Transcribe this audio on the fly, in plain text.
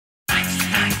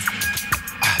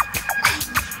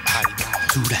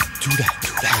do that, do that,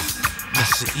 do that.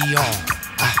 Mr. Eon,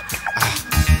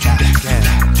 do that,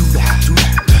 do that, do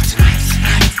that.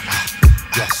 Tonight,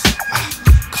 yes,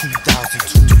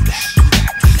 2002, do that, do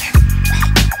that, do that.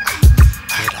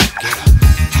 Get up,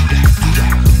 do that,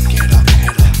 get up.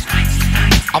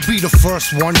 I'll be the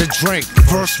first one to drink,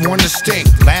 first one to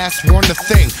stink, last one to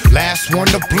think, last one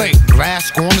to blink,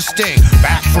 last gonna sting.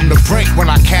 Back from the brink when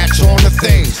I catch on to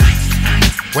things.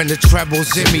 When the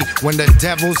treble's in me, when the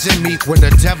devil's in me, when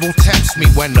the devil tempts me,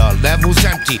 when the level's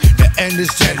empty, the end is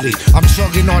deadly. I'm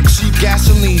chugging on cheap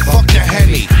gasoline, fuck the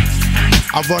Henny.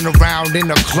 I run around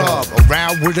in the club,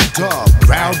 around with a dub,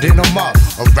 around in a muck,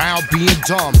 around being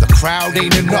dumb. The crowd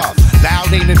ain't enough,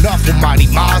 loud ain't enough with Mighty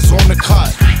Miles on the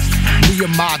cut. Me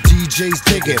and my DJs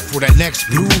digging for the next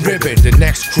blue ribbon, the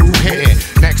next crew hitting,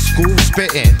 next school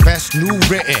spitting, best new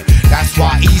written. That's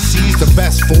why EC's the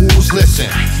best fools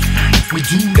listen. We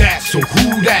do that, so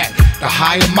who that? The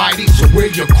high and mighty, so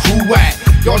where your crew at?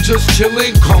 Y'all just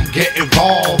chillin', come get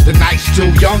involved. The night's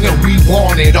still young and we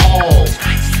want it all.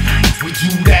 We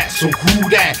do that, so who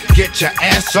that? Get your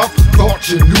ass up, thought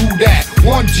you knew that.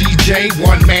 One DJ,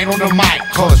 one man on the mic,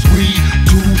 cause we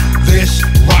do this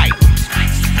right.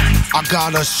 I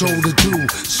got a show to do,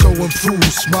 so improve,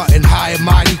 smut and high and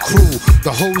mighty crew.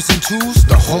 The hoes and twos,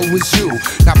 the hoe is you.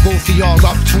 Now both of y'all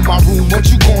up to my room, what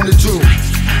you gonna do?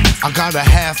 I got a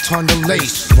half-ton of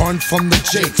lace, run from the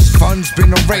jakes. Fun's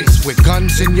been a race, with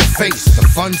guns in your face. The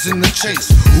fun's in the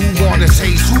chase, who wanna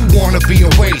taste, who wanna be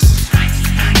a waste?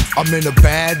 I'm in a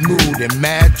bad mood and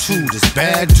mad too. This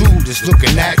bad dude is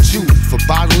looking at you for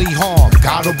bodily harm.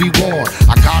 Gotta be warned,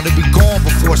 I gotta be gone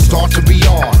before it start to be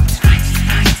on.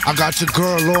 I got your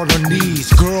girl on her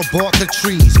knees, girl bought the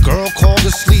trees, girl called the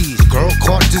sleeves, girl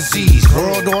caught disease,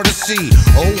 girl ought to see,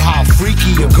 oh how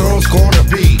freaky a girl's gonna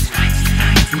be.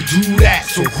 We do that,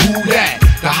 so who that?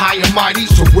 The high and mighty,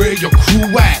 so where your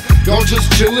crew at? Y'all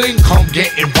just chillin', come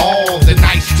get involved. The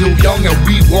night's still young and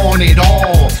we want it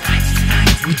all.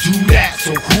 We do that,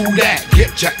 so who that?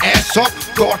 Get your ass up,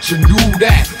 thought you knew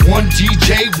that. One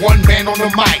DJ, one man on the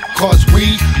mic, cause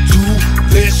we do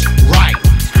this right.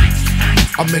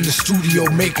 I'm in the studio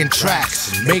making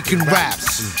tracks and making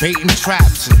raps and baiting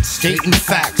traps and stating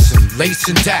facts and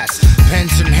lacing dats.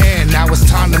 Pens in hand, now it's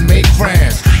time to make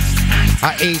friends.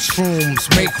 I ate shrooms,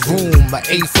 make room, I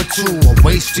ate for two. A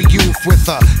waste of youth with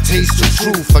a taste of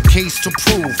truth, a case to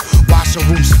prove. Watch the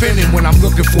room spinning when I'm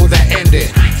looking for the ending.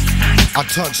 I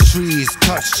touch trees,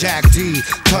 touch Jack D,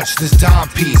 touch this dime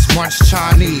piece, munch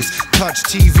Chinese, touch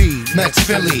TV, Mets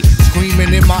Philly,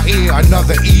 screaming in my ear,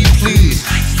 another E please.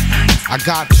 I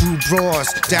got two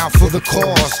bras, down for the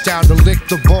cause, down to lick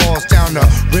the balls, down to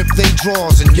rip they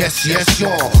drawers, and yes, yes,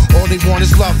 y'all, all they want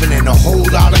is loving and a whole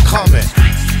lot of coming.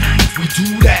 We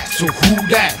do that, so who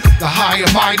that? The high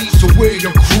and mighty, so where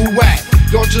your crew at?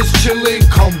 Y'all just chillin',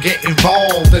 come get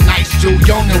involved. The night's still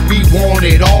young and we want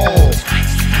it all.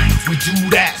 We do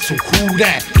that, so who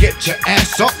that? Get your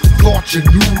ass up, thought you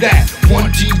knew that.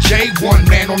 One DJ, one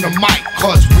man on the mic,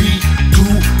 cause we do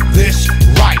this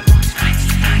right.